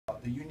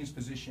the union's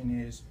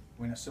position is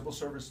when a civil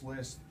service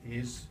list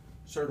is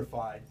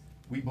certified,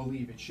 we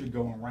believe it should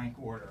go in rank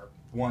order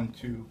 1,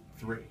 2,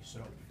 3. So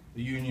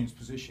the union's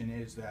position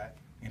is that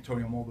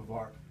Antonio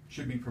Moldovar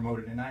should be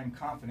promoted, and I'm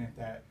confident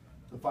that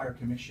the Fire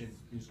Commission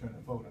is going to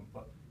vote him.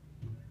 But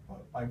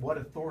by what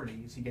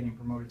authority is he getting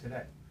promoted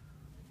today?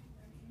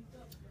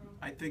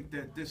 I think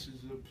that this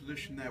is a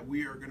position that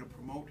we are going to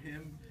promote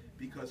him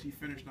because he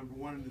finished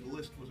 #1 and the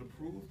list was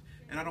approved.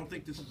 And I don't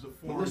think this is a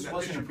form The list that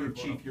wasn't should be approved,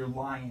 brought up. Chief. You're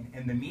lying.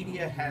 And the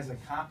media has a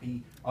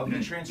copy of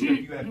the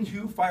transcript. You have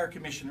 2 fire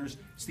commissioners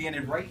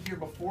standing right here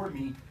before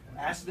me.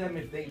 Ask them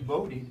if they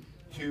voted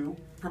to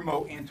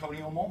promote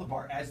Antonio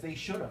Moldovar, as they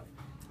should have.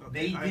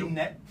 They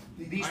didn't.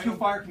 These 2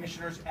 fire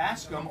commissioners,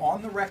 ask them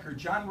on the record.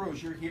 John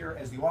Rose, you're here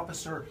as the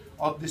officer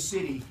of the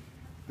city.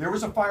 There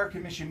was a fire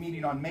commission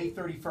meeting on May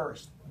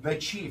 31st. The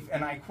chief,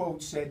 and I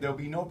quote, said there'll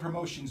be no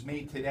promotions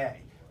made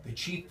today. The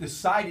chief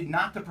decided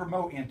not to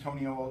promote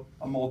Antonio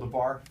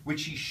Moldovar,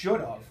 which he should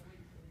have,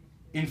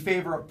 in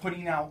favor of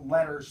putting out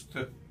letters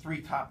to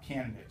 3 top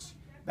candidates.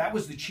 That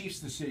was the chief's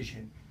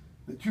decision.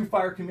 The 2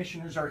 fire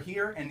commissioners are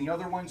here, and the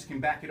other ones can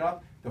back it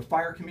up. The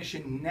fire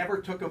commission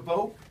never took a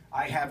vote.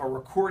 I have a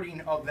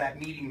recording of that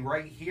meeting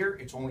right here.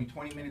 It's only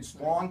 20 minutes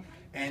long,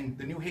 and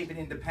the New Haven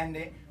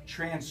Independent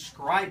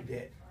transcribed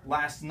it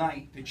last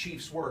night, the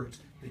chief's words.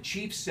 The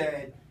chief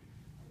said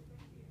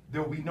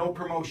there will be no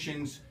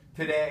promotions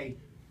today.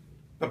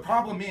 The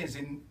problem is,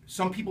 and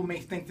some people may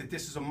think that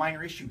this is a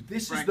minor issue,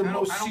 this Frank, is the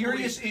most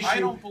serious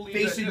issue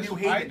facing New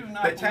Haven.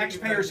 The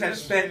taxpayers have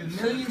spent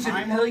millions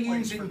and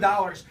millions in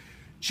dollars.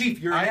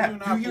 Chief, you're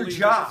inept. Do your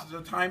job. This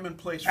is a time and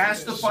place.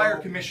 Ask the fire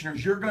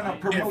commissioners. You're going to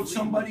promote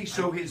somebody,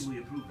 so his.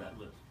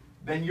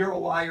 Then you're a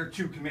liar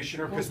too,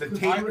 Commissioner, because the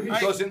tape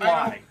doesn't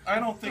lie.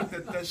 I don't think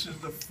that this is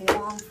the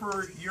forum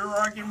for your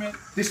argument.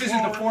 This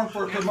isn't the forum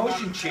for a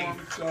promotion, Chief.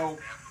 So,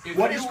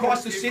 what has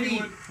cost the city?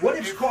 What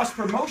has cost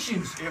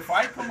promotions? If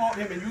I promote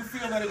him and you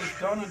feel that it is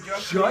done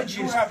unjustly,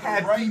 Judges have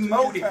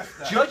demoted.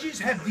 Judges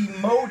have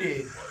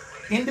demoted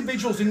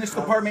individuals in this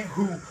department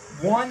who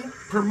won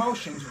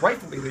promotions.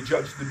 Rightfully, the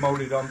judge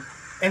demoted them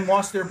and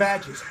lost their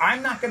badges.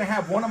 I'm not going to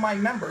have one of my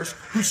members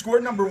who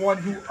scored #1,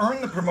 who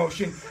earned the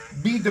promotion,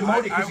 be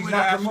demoted because he's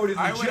not promoted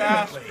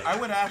legitimately. I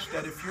would ask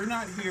that if you're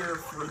not here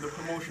for the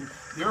promotion,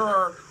 there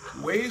are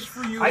ways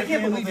for you. I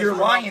can't believe you're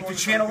lying to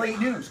Channel 8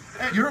 News.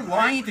 You're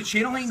lying to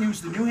Channel 8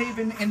 News, the New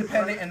Haven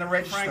Independent, and the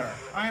Register. Frank,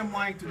 I am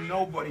lying to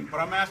nobody, but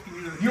I'm asking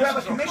you to. You have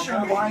a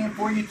commissioner lying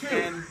for you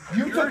too.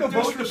 You took a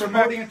vote to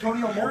promote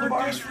Antonio Moldovar.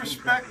 Your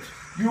disrespect.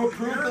 You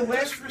approved the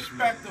list.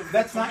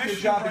 That's not your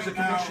job as a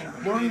commissioner.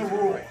 Learn the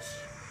rules.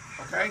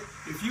 Okay?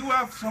 If you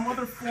have some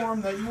other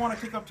forum that you want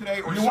to take up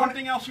today, or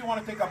something else you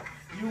want to take up,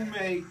 you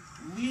may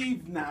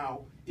leave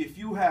now. If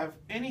you have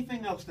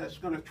anything else that's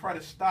going to try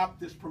to stop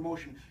this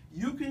promotion,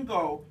 you can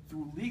go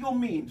through legal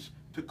means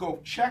to go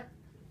check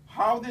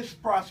how this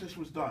process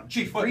was done.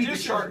 Chief, read the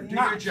charter. Do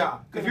your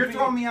job. If you're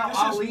throwing me out,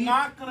 I'll leave. This is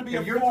not going to be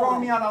a forum. If you're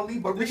throwing me out, I'll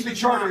leave. But read the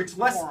charter. It's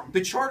less.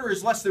 The charter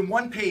is less than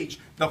 1 page.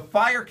 The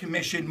Fire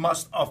Commission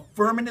must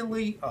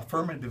affirmatively.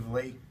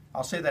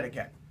 I'll say that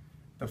again.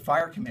 The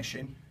Fire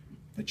Commission.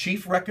 The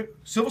chief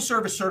civil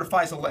service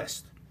certifies a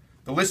list.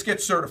 The list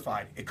gets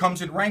certified. It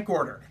comes in rank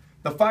order.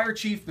 The fire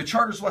chief, the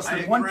charter's less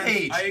than 1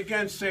 page. I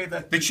again say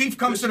that the chief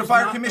comes to the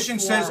fire commission,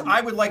 says,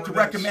 I would like to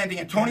recommend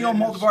Antonio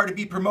Moldovar to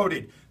be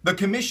promoted. The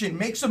commission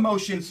makes a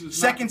motion,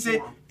 seconds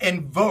it,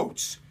 and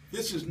votes.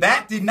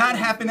 That did not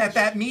happen at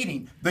that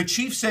meeting. The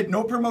chief said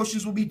no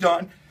promotions will be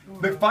done.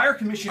 The fire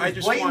commission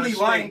is blatantly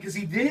lying because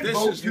he didn't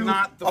vote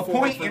to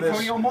appoint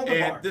Antonio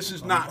Moldovar. This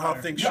is not how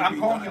things should be done. I'm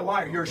calling you a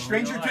liar. You're a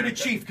stranger to the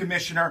chief,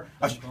 Commissioner,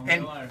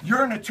 and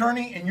you're an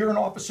attorney and you're an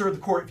officer of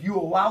the court. If you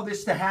allow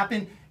this to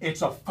happen,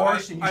 it's a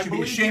farce, and you should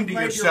be ashamed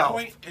of yourself.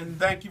 Your point, and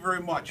thank you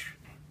very much.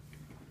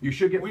 You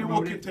should get promoted. We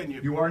will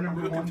continue. You are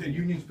 #1. The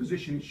union's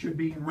position should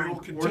be in rank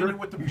order. Continue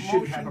with the you promotion.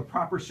 should have a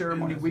proper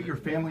ceremony with your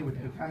family,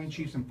 with the battalion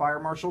chiefs and fire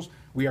marshals.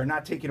 We are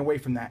not taking away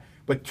from that.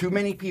 But too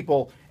many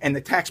people and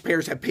the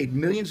taxpayers have paid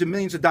millions and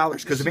millions of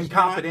dollars because of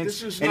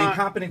incompetence, and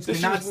incompetence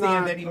cannot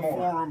stand anymore. This is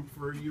not a forum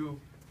for you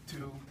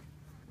to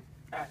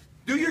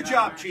do your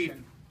job, Chief.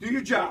 Do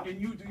your job. And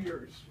you do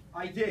yours.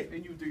 I did.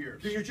 And you do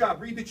yours. Do your job.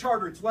 Read the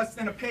charter. It's less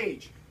than a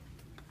page.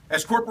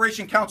 As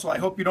Corporation Counsel, I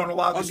hope you don't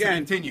allow this to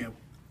continue.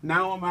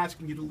 Now I'm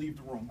asking you to leave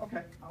the room.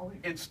 Okay, I'll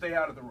leave. And stay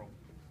out of the room.